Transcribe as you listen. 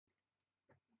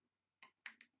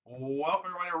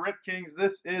Welcome everybody to Rip Kings.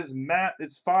 This is Matt.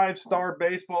 It's five-star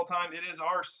baseball time. It is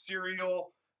our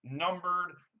serial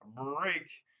numbered break.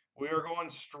 We are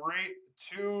going straight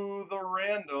to the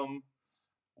random.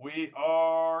 We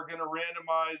are going to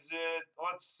randomize it,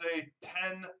 let's say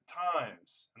 10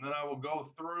 times. And then I will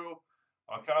go through,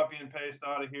 I'll copy and paste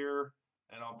out of here,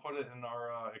 and I'll put it in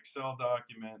our Excel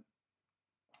document,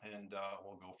 and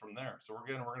we'll go from there. So we're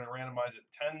going to randomize it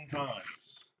 10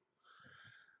 times.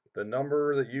 The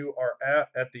number that you are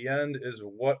at the end is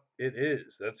what it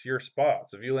is. That's your spot.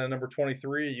 So if you land number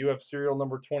 23, you have serial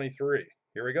number 23.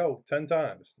 Here we go, 10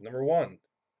 times. Number 1,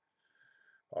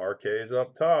 RK's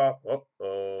up top.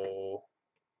 Uh-oh.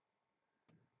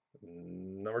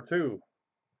 Number 2,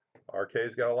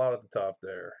 RK's got a lot at the top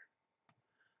there.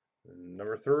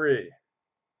 Number 3,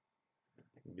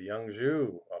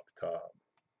 Byungju up top.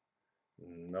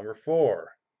 Number 4,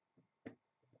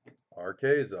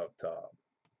 RK's up top.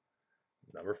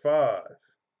 Number 5,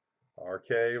 RK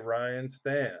Ryan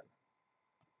Stan.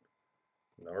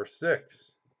 Number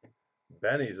 6,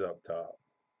 Benny's up top.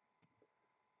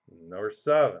 Number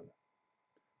 7,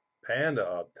 Panda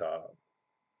up top.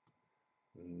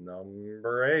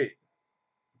 Number 8,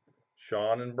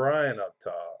 Sean and Brian up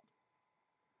top.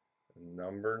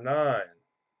 Number 9,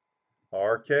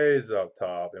 RK's up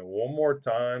top. And one more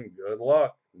time, good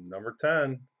luck. Number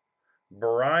 10,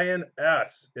 Brian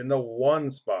S. in the 1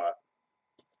 spot.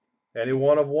 Any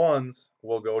one of ones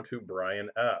will go to Brian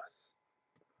S.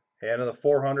 And in the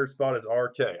 400 spot is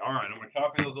RK. All right, I'm going to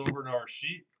copy those over to our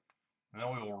sheet, and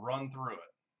then we will run through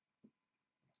it.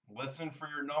 Listen for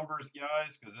your numbers,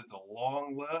 guys, because it's a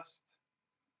long list.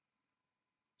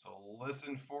 So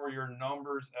listen for your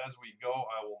numbers as we go.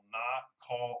 I will not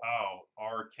call out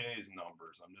RK's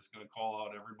numbers. I'm just going to call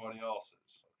out everybody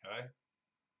else's, okay?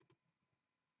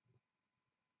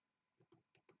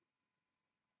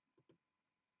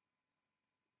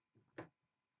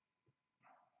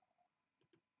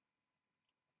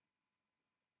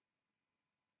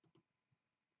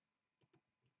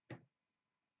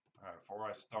 All right, before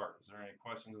I start, is there any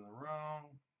questions in the room?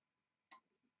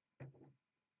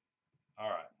 All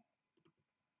right,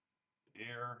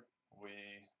 here we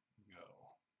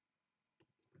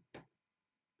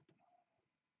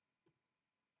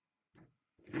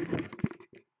go.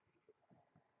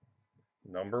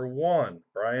 Number 1,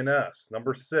 Brian S.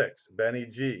 Number 6, Benny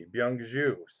G.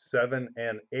 Byungju, 7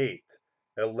 and 8.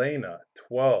 Elena,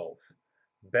 12.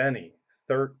 Benny,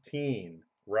 13.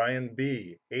 Ryan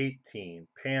B, 18.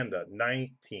 Panda,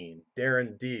 19.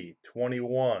 Darren D,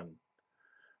 21.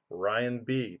 Ryan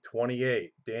B,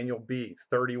 28. Daniel B,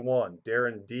 31.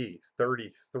 Darren D,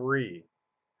 33.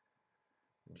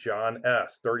 John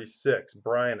S, 36.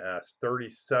 Brian S,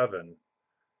 37.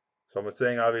 So I'm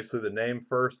saying obviously the name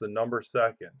first, the number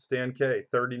second. Stan K,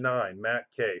 39. Matt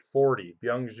K, 40.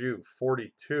 Byungju,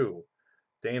 42.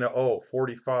 Dana O,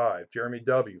 45. Jeremy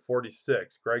W,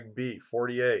 46. Greg B,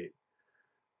 48.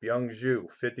 Byungju,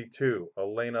 52.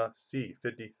 Elena C,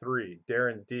 53.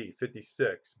 Darren D,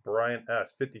 56. Brian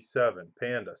S, 57.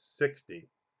 Panda, 60.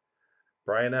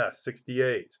 Brian S,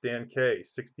 68. Stan K,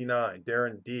 69.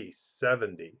 Darren D,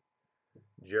 70.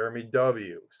 Jeremy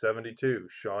W, 72.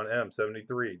 Sean M,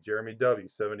 73. Jeremy W,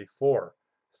 74.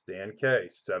 Stan K,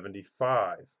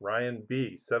 75. Ryan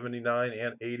B, 79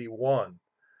 and 81.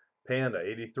 Panda,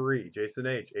 83. Jason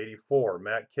H, 84.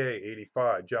 Matt K,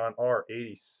 85. John R,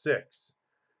 86.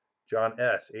 John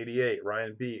S, 88.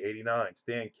 Ryan B, 89.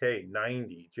 Stan K,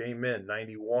 90. J Min,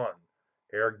 91.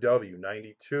 Eric W,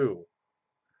 92.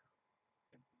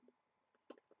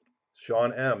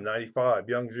 Sean M, 95.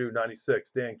 Byungju, 96.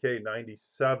 Stan K,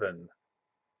 97.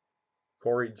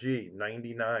 Corey G,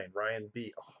 99. Ryan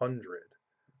B, 100.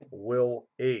 Will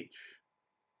H,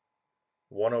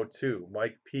 102.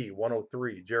 Mike P,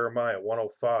 103. Jeremiah,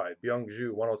 105.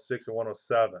 Byungju, 106 and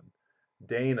 107.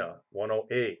 Dana,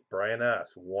 108. Brian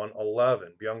S,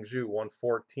 111. Byungju,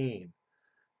 114.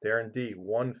 Darren D,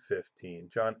 115.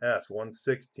 John S,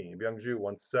 116. Byungju,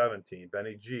 117.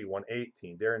 Benny G,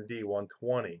 118. Darren D,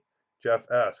 120. Jeff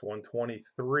S,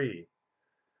 123.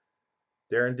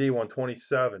 Darren D,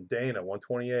 127. Dana,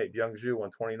 128. Byungju,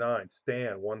 129.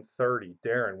 Stan, 130.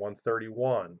 Darren,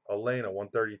 131. Elena,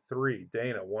 133.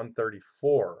 Dana,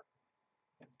 134.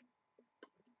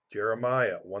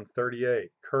 Jeremiah,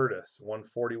 138. Curtis,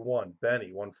 141.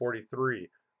 Benny, 143.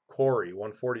 Corey,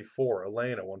 144.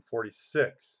 Elena,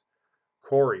 146.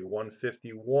 Corey,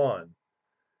 151.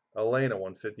 Elena,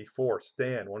 154.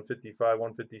 Stan, 155,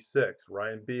 156.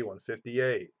 Ryan B,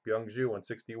 158. Byungju,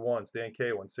 161. Stan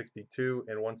K, 162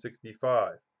 and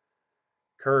 165.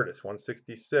 Curtis,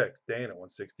 166. Dana,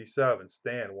 167.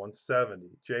 Stan, 170.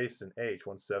 Jason H,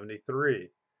 173.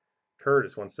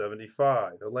 Curtis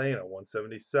 175, Elena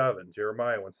 177,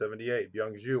 Jeremiah 178,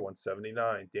 Byung-Ju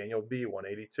 179, Daniel B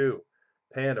 182,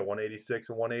 Panda 186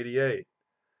 and 188,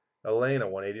 Elena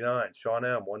 189, Sean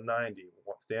M 190,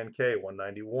 Stan K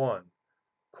 191,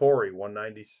 Corey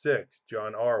 196,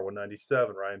 John R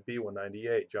 197, Ryan B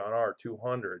 198, John R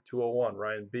 200, 201,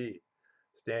 Ryan B,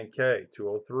 Stan K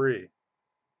 203,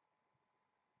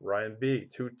 Ryan B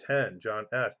 210, John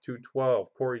S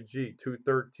 212, Corey G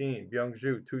 213,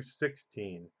 Byung-Ju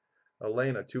 216,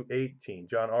 Elena 218,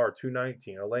 John R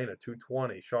 219, Elena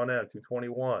 220, Sean M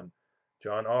 221,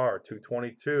 John R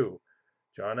 222,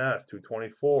 John S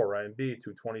 224, Ryan B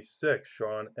 226,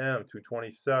 Sean M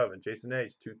 227, Jason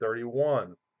H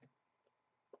 231,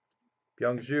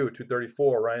 Byung-Ju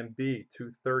 234, Ryan B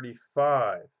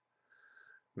 235,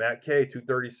 Matt K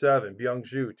 237,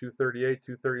 Byung-Ju 238,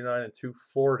 239, and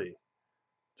 240.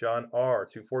 John R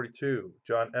 242,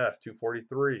 John S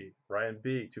 243, Ryan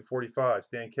B 245,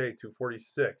 Stan K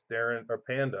 246, Darren or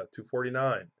Panda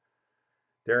 249,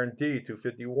 Darren D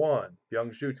 251,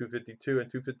 Byung-Ju 252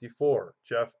 and 254,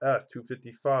 Jeff S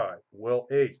 255, Will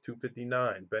H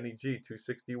 259, Benny G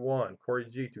 261, Corey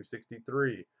G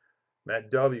 263,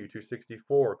 Matt W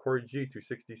 264, Corey G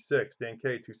 266, Stan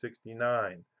K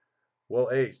 269, Will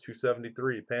H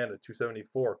 273, Panda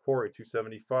 274, Corey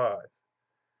 275,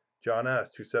 John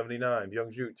S 279,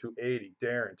 Byung-Ju 280,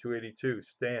 Darren 282,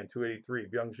 Stan 283,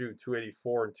 Byung-Ju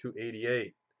 284 and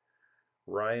 288,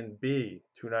 Ryan B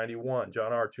 291,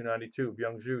 John R 292,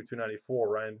 Byung-Ju 294,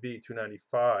 Ryan B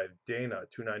 295, Dana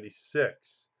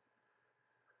 296.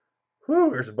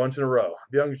 Whew, there's a bunch in a row.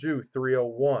 Byung-Ju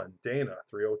 301, Dana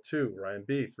 302, Ryan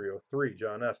B 303,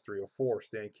 John S 304,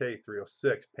 Stan K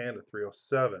 306, Panda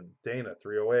 307, Dana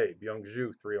 308,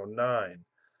 Byung-Ju 309,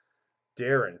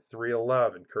 Darren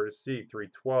 311, Curtis C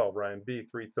 312, Ryan B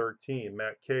 313,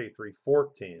 Matt K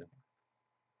 314,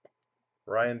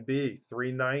 Ryan B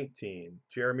 319,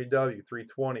 Jeremy W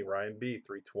 320, Ryan B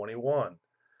 321,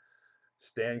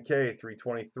 Stan K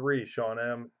 323, Sean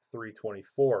M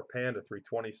 324, Panda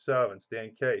 327,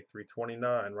 Stan K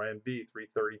 329, Ryan B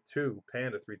 332,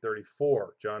 Panda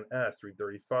 334, John S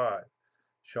 335,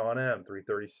 Sean M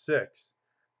 336,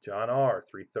 John R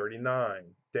 339,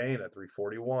 Dana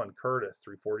 341, Curtis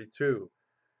 342,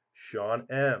 Sean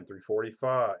M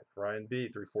 345, Ryan B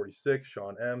 346,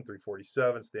 Sean M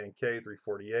 347, Stan K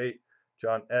 348,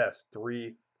 John S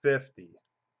 350,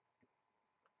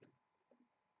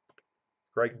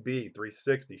 Greg B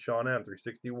 360, Sean M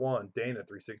 361, Dana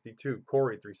 362,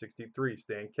 Corey 363,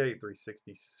 Stan K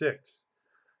 366,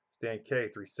 Stan K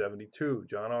 372,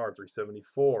 John R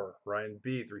 374, Ryan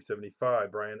B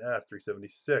 375, Brian S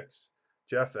 376,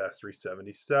 Jeff S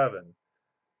 377,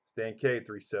 Stan K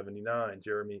 379,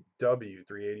 Jeremy W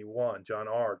 381, John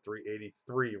R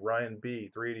 383, Ryan B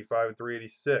 385 and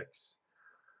 386,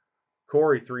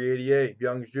 Corey 388,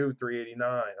 Byung-Ju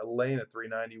 389, Elena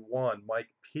 391, Mike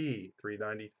P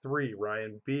 393,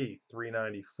 Ryan B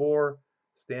 394,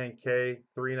 Stan K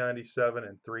 397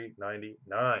 and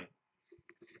 399.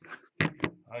 Ay,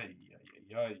 ay,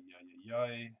 ay, ay, ay,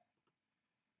 ay.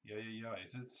 Yeah.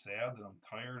 Is it sad that I'm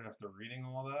tired after reading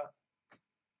all that?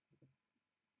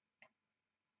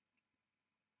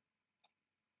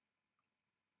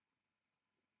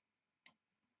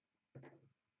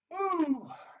 Woo!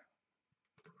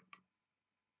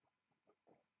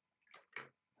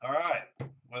 All right.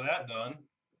 With that done,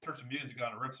 let's turn some music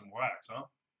on and rip some wax, huh?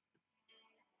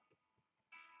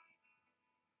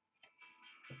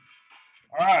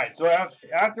 All right. So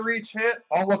after each hit,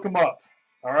 I'll look them up.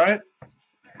 All right.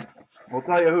 We'll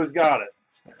tell you who's got it.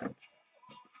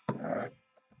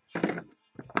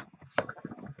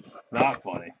 Not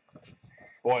funny.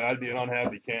 Boy, I'd be an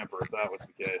unhappy camper if that was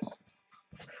the case.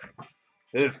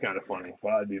 It is kind of funny,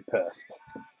 but I'd be pissed.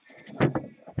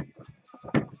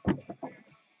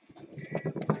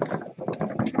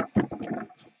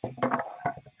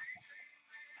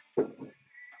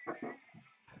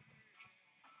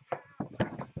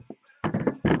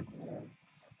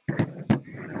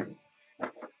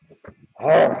 All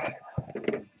right.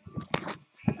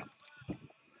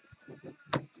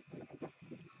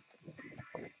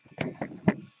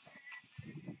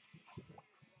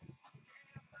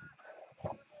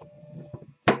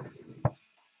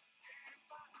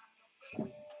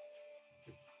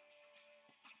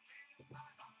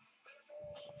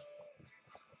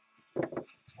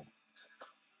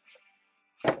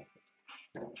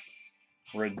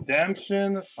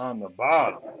 Redemption on the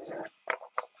bottom.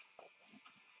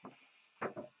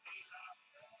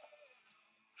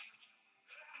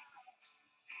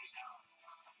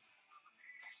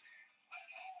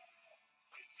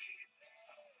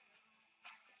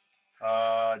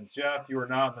 Jeff, you are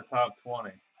not in the top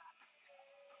 20.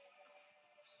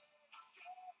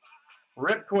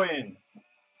 Rip Queen.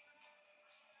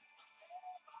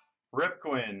 Rip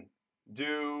Queen.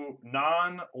 Do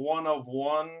non-one of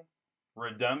one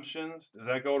redemptions, does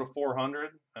that go to 400?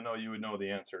 I know you would know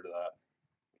the answer to that.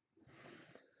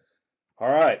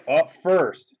 All right, up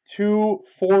first,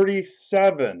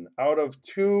 247 out of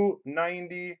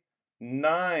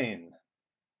 299.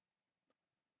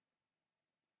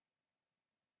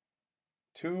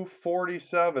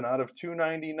 247 out of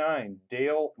 299,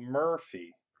 Dale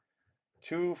Murphy.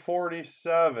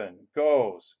 247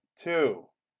 goes to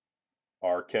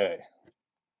RK.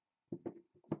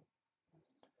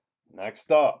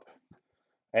 Next up,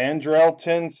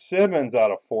 Andrelton Simmons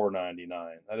out of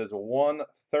 499. That is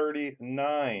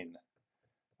 139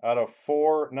 out of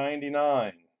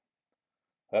 499.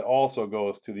 That also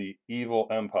goes to the Evil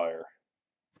Empire.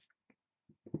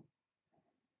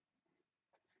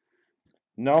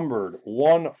 Numbered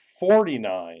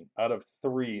 149 out of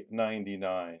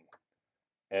 399.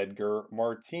 Edgar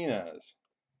Martinez.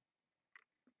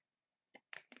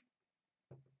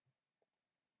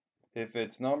 If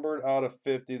it's numbered out of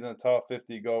 50, then the top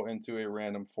 50 go into a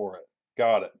random for it.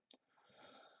 Got it.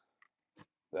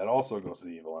 That also goes to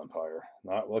the Evil Empire.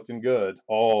 Not looking good.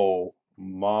 Oh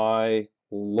my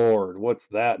Lord. What's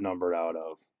that numbered out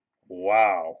of?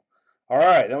 Wow. All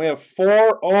right. Then we have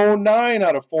 409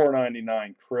 out of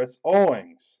 499. Chris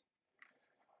Owings.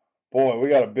 Boy, we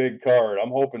got a big card.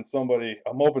 I'm hoping somebody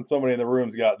in the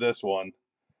room's got this one.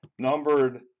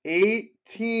 Numbered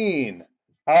 18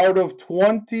 out of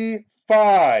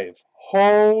 25.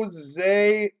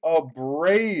 Jose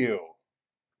Abreu.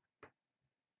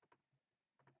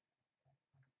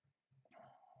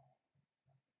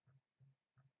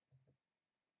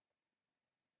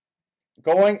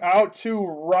 Going out to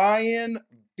Ryan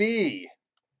B.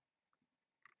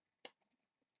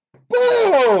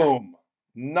 Boom!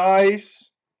 Nice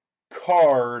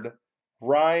card,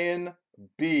 Ryan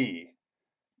B.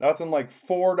 Nothing like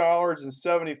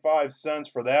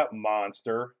 $4.75 for that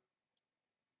monster.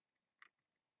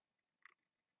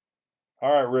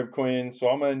 All right, Rip Queen. So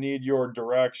I'm going to need your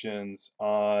directions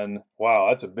on. Wow,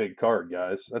 that's a big card,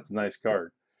 guys. That's a nice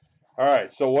card. All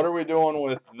right, so what are we doing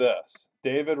with this?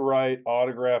 David Wright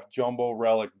autograph jumbo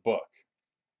relic book.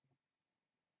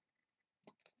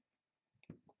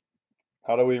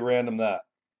 How do we random that?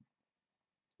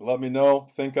 Let me know.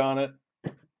 Think on it.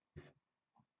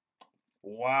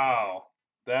 Wow,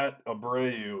 that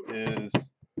Abreu is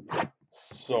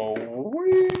sweet.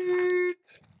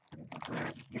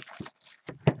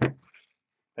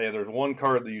 Hey, there's one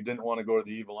card that you didn't want to go to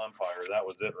the Evil Empire. That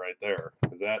was it right there,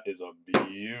 because that is a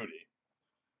beauty.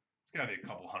 It's got to be a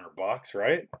couple $100,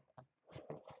 right?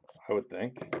 I would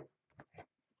think.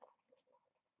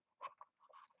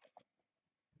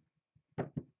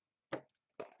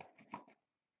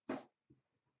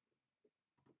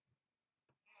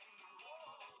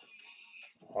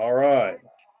 All right.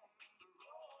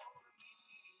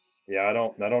 Yeah, I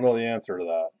don't know the answer to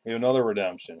that. We have another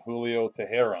redemption, Julio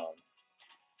Teheran.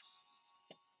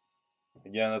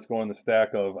 Again, that's going in the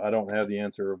stack of I don't have the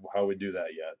answer of how we do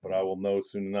that yet, but I will know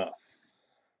soon enough.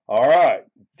 All right,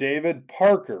 David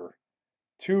Parker,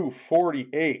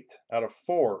 248 out of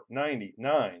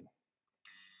 499.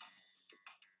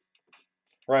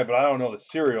 Right, but I don't know the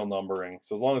serial numbering,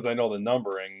 so as long as I know the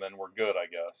numbering, then we're good, I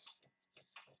guess.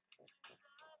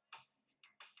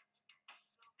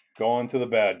 Going to the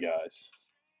bad guys.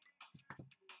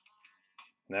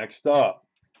 Next up,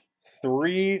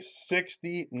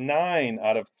 369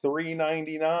 out of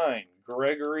 399,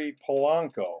 Gregory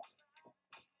Polanco.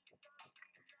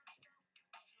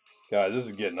 Guys, this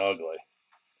is getting ugly.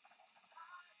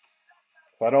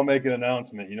 If I don't make an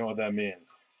announcement, you know what that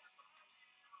means.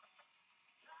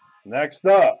 Next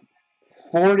up,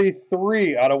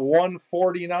 43 out of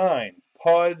 149,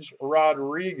 Pudge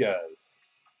Rodriguez.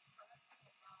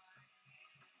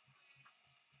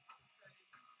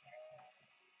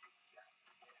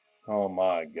 Oh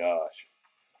my gosh.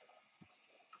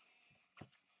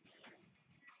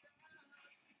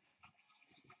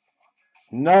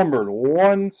 Numbered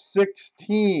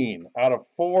 116 out of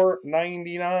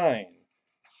 499,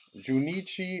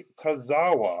 Junichi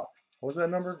Tazawa. What was that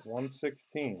number?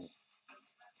 116.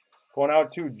 Going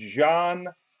out to John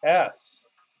S.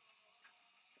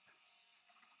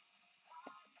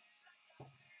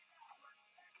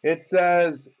 It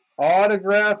says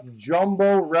autograph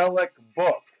jumbo relic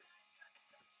book.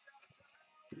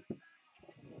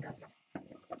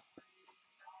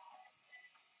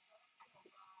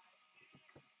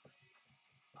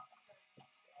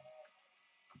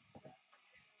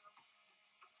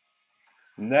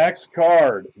 Next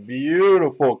card,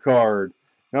 beautiful card.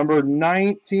 Number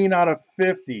 19 out of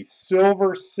 50,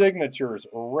 silver signatures,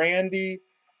 Randy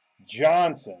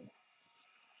Johnson.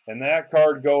 And that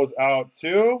card goes out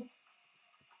to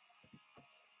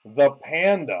the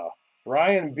Panda.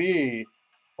 Ryan B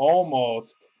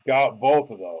almost got both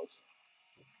of those.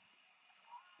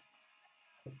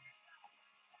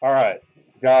 All right,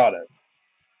 got it.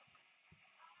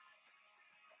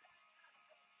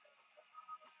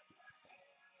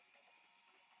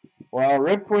 Well,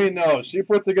 Rip Queen knows. She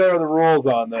put together the rules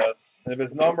on this. If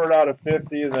it's numbered out of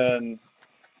 50, then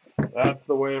that's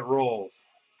the way it rolls.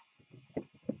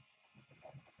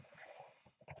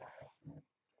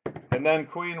 And then,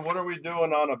 Queen, what are we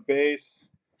doing on a base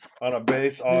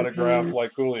autograph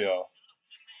like Julio?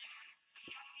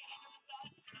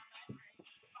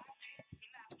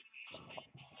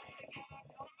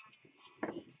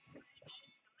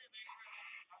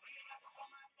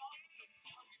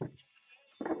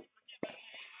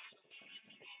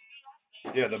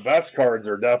 Yeah, the best cards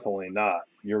are definitely not.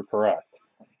 You're correct.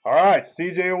 All right,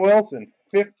 CJ Wilson,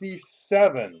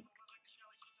 57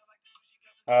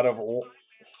 out of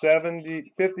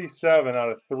 70, 57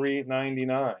 out of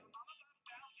 399.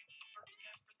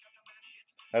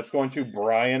 That's going to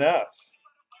Brian S.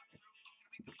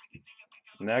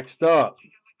 Next up,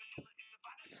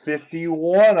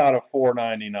 51 out of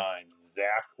 499,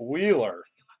 Zach Wheeler.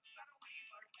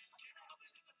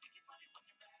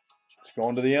 It's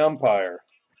going to the Empire.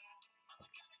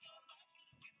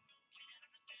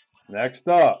 Next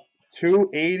up,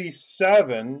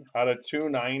 287 out of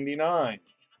 299,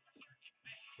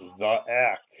 the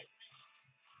Eck.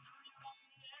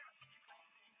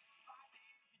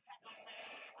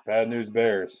 Bad News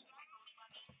Bears.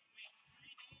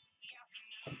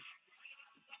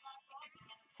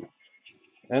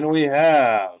 And we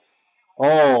have,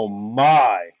 oh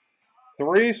my,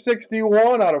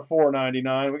 361 out of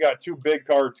 499. We got two big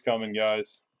cards coming,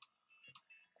 guys.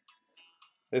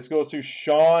 This goes to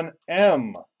Sean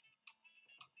M. All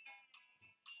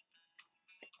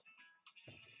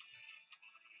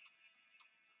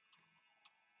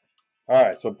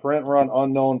right, so print run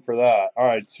unknown for that. All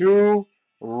right, two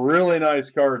really nice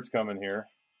cards coming here.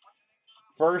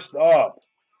 First up,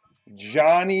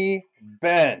 Johnny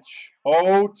Bench,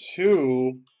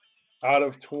 02 out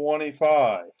of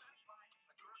 25.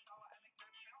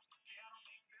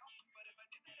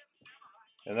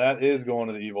 And that is going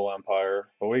to the Evil Empire.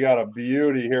 But we got a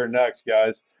beauty here next,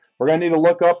 guys. We're going to need to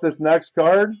look up this next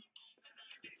card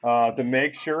to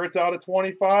make sure it's out of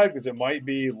 25 because it might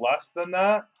be less than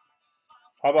that.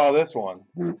 How about this one?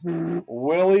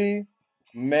 Willie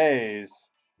Mays,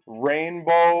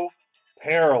 Rainbow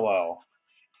Parallel.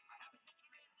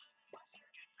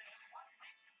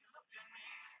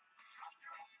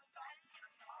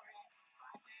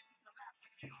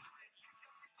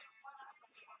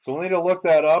 So we'll need to look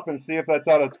that up and see if that's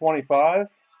out of 25.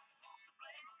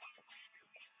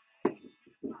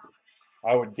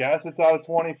 I would guess it's out of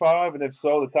 25, and if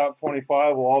so, the top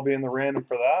 25 will all be in the random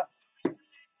for that.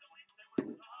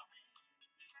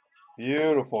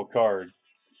 Beautiful card.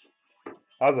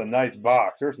 That was a nice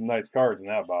box. There's some nice cards in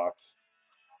that box.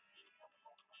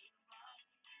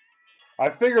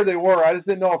 I figured they were. I just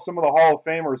didn't know if some of the Hall of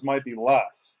Famers might be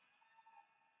less.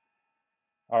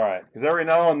 All right, because every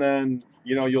now and then,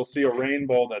 you know, you'll see a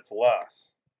rainbow that's less.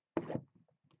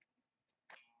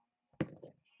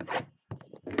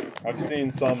 I've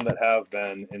seen some that have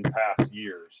been in past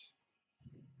years,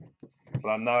 but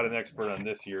I'm not an expert on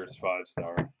this year's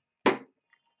 5-star.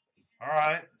 All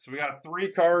right, so we got 3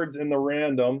 cards in the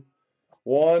random.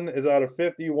 One is out of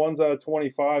 50, one's out of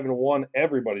 25, and one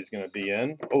everybody's going to be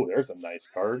in. Oh, there's a nice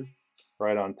card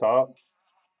right on top.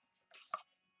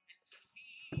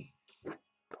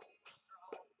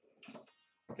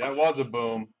 That was a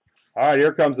boom. All right,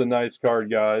 here comes a nice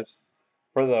card, guys.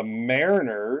 For the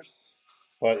Mariners,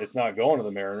 but it's not going to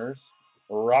the Mariners.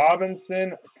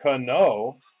 Robinson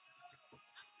Cano,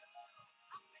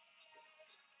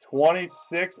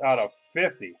 26 out of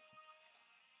 50.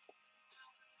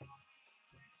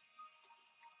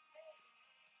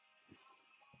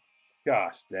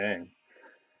 Gosh dang.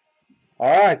 All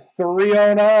right,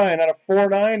 309 out of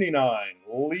 499.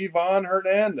 Levon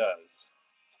Hernandez.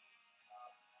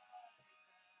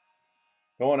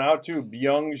 Going out to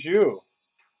Byung-Ju.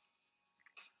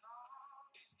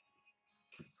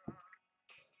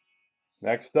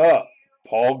 Next up,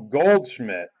 Paul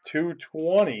Goldschmidt,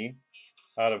 220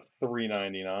 out of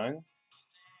 399.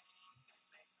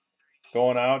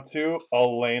 Going out to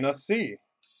Elena C.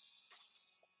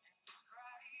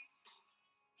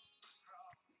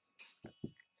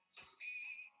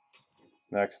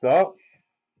 Next up,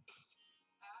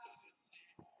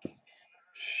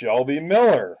 Shelby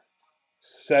Miller,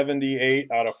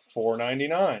 78 out of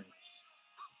 499.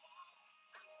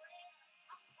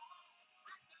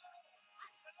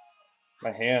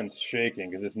 My hand's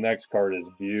shaking because this next card is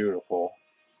beautiful.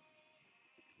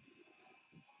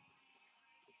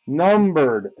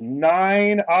 Numbered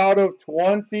 9 out of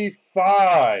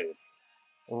 25.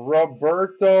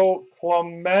 Roberto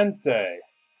Clemente.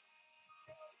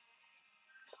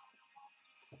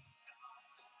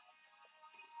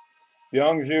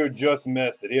 Byung-Ju just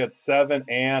missed it. He had 7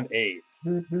 and 8.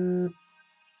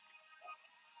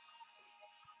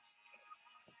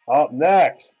 Up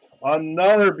next,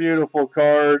 another beautiful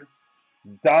card,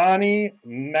 Donnie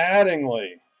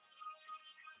Mattingly.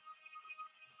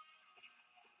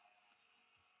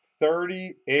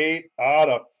 38 out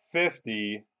of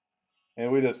 50.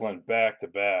 And we just went back to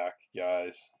back,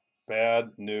 guys.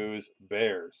 Bad news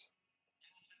Bears.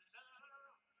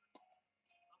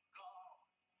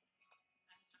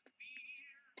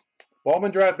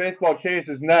 Bowman Draft Baseball case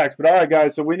is next. But all right,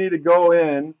 guys, so we need to go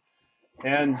in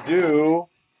and do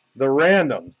the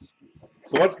randoms.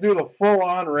 So let's do the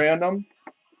full-on random.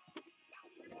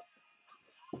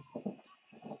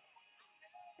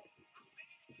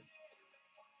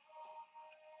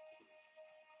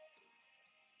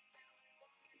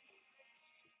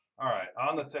 All right,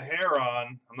 on the Teheran,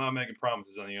 I'm not making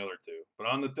promises on the other two, but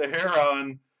on the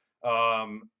Teheran,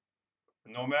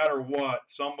 no matter what,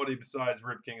 somebody besides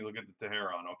Rip Kings will get the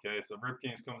Teheran, okay? So Rip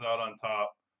Kings comes out on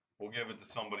top, we'll give it to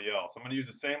somebody else. I'm going to use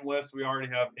the same list we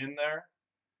already have in there.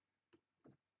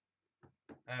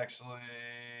 Actually,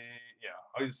 yeah,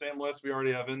 I'll use the same list we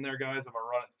already have in there, guys. I'm going to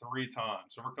run it 3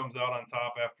 times. Whoever comes out on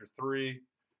top after 3,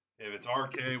 if it's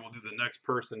RK, we'll do the next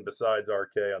person besides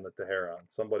RK on the Teheran.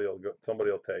 Somebody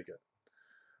will take it.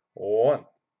 1.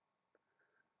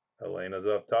 Elena's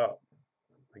up top.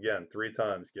 Again, 3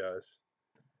 times, guys.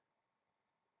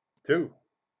 2.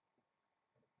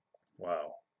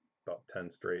 Wow, about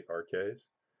 10 straight RKs.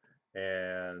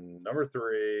 And number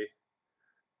 3,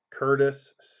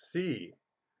 Curtis C.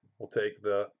 will take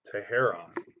the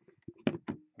Teheran.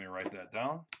 Let me write that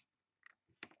down.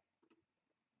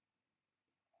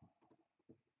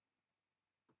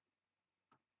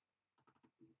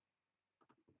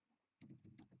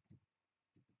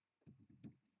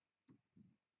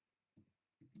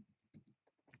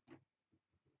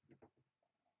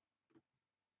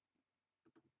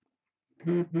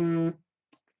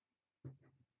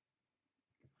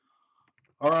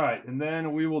 All right, and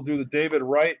then we will do the David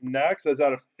Wright next. That's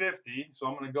out of 50. So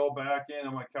I'm going to go back in.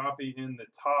 I'm going to copy in the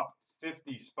top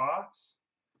 50 spots.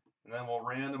 And then we'll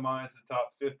randomize the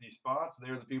top 50 spots.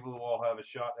 They're the people who all have a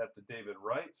shot at the David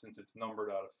Wright since it's numbered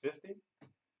out of 50.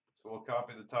 So we'll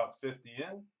copy the top 50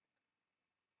 in.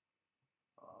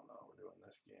 Oh no, we're doing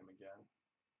this game again.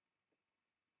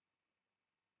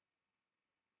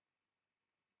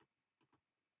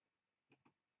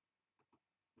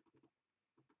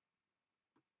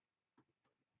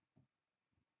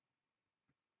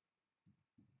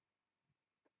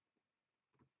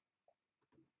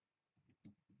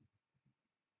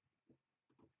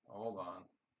 Hold on.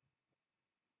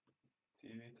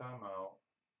 TV timeout.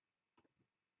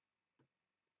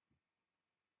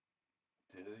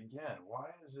 Did it again. Why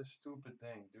does this stupid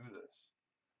thing do this?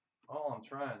 All I'm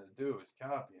trying to do is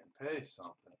copy and paste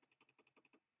something.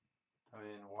 I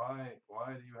mean, why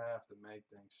do you have to make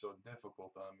things so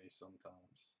difficult on me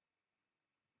sometimes?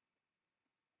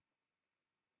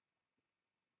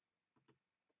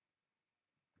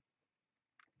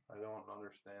 I don't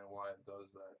understand why it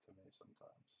does that to me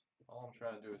sometimes. All I'm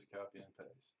trying to do is copy and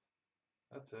paste.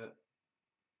 That's it.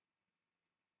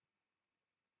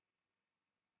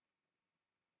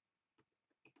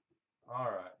 All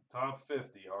right, top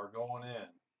 50 are going in.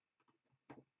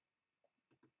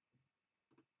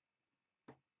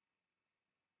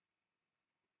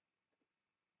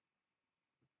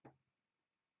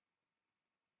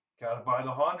 Got to buy the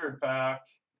 100 pack.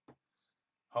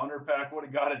 100 pack would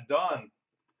have got it done.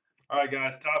 All right,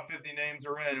 guys, top 50 names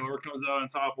are in. Whoever comes out on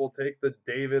top will take the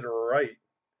David Wright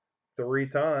 3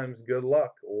 times. Good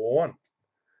luck. 1.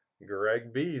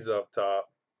 Greg B's up top.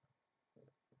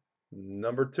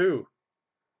 Number 2,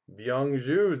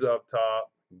 Byung-Ju's up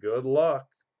top. Good luck.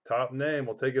 Top name.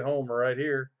 We'll take it home right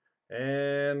here.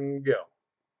 And go.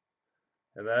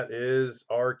 And that is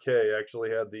RK.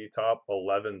 Actually had the top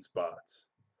 11 spots.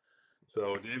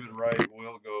 So David Wright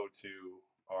will go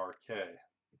to RK.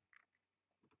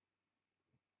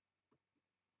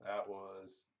 That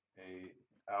was a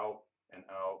out and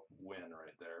out win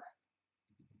right there.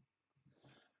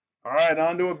 All right,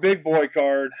 on to a big boy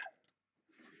card.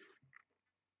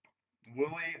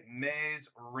 Willie Mays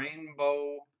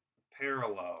Rainbow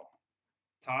parallel.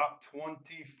 Top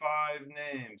 25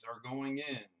 names are going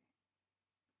in.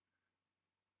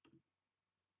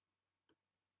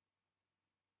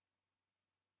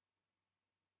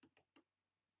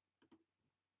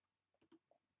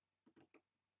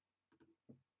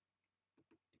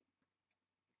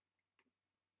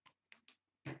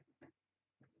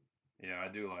 Yeah,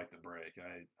 I do like the break.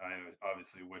 I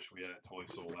obviously wish we had it totally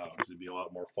sold out because it'd be a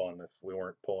lot more fun if we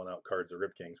weren't pulling out cards that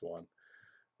Rip Kings won.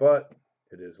 But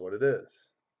it is what it is.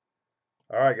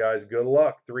 All right, guys, good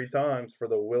luck 3 times for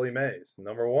the Willie Mays.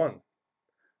 Number 1,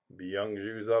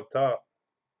 Byung-Ju's up top.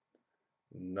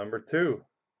 Number 2,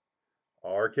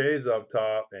 RK's up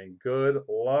top. And good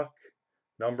luck.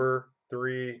 Number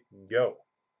 3, go.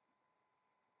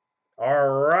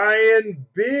 Ryan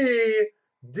B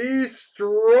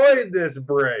destroyed this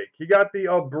break. He got the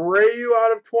Abreu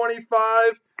out of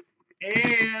 25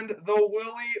 and the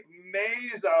Willie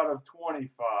Mays out of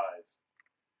 25.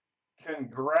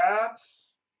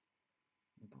 Congrats,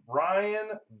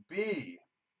 Ryan B.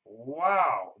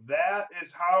 Wow, that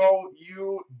is how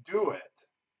you do it.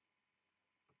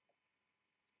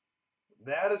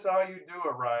 That is how you do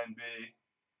it, Ryan B.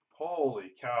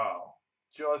 Holy cow.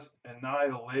 Just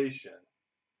annihilation.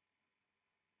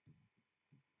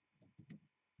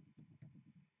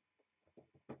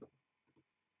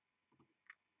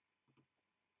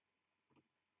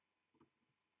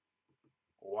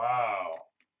 Wow.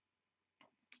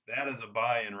 That is a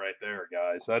buy-in right there,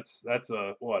 guys. That's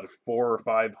a what, $400 or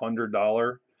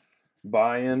 $500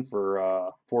 buy-in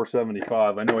for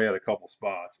 475. I know he had a couple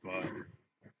spots, but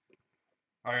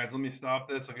all right, guys, let me stop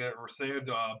this. I'll get it saved.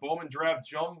 Bowman Draft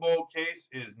Jumbo case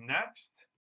is next.